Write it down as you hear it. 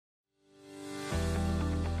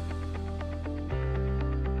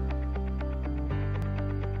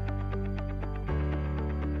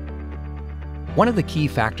One of the key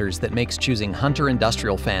factors that makes choosing Hunter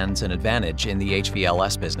industrial fans an advantage in the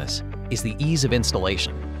HVLS business is the ease of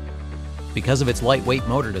installation. Because of its lightweight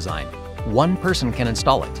motor design, one person can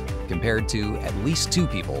install it, compared to at least 2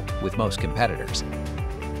 people with most competitors.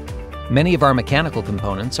 Many of our mechanical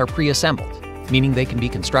components are pre-assembled, meaning they can be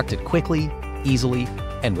constructed quickly, easily,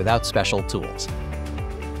 and without special tools.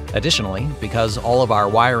 Additionally, because all of our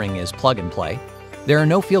wiring is plug-and-play, there are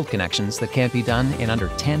no field connections that can't be done in under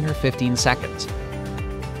 10 or 15 seconds.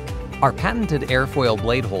 Our patented airfoil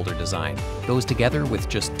blade holder design goes together with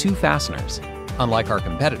just 2 fasteners, unlike our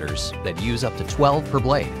competitors that use up to 12 per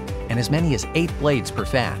blade and as many as 8 blades per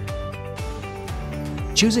fan.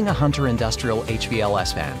 Choosing a Hunter Industrial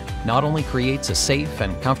HVLS fan not only creates a safe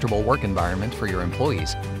and comfortable work environment for your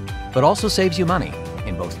employees, but also saves you money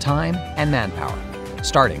in both time and manpower,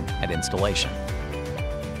 starting at installation.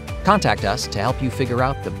 Contact us to help you figure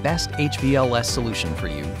out the best HVLS solution for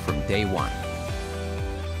you from day one.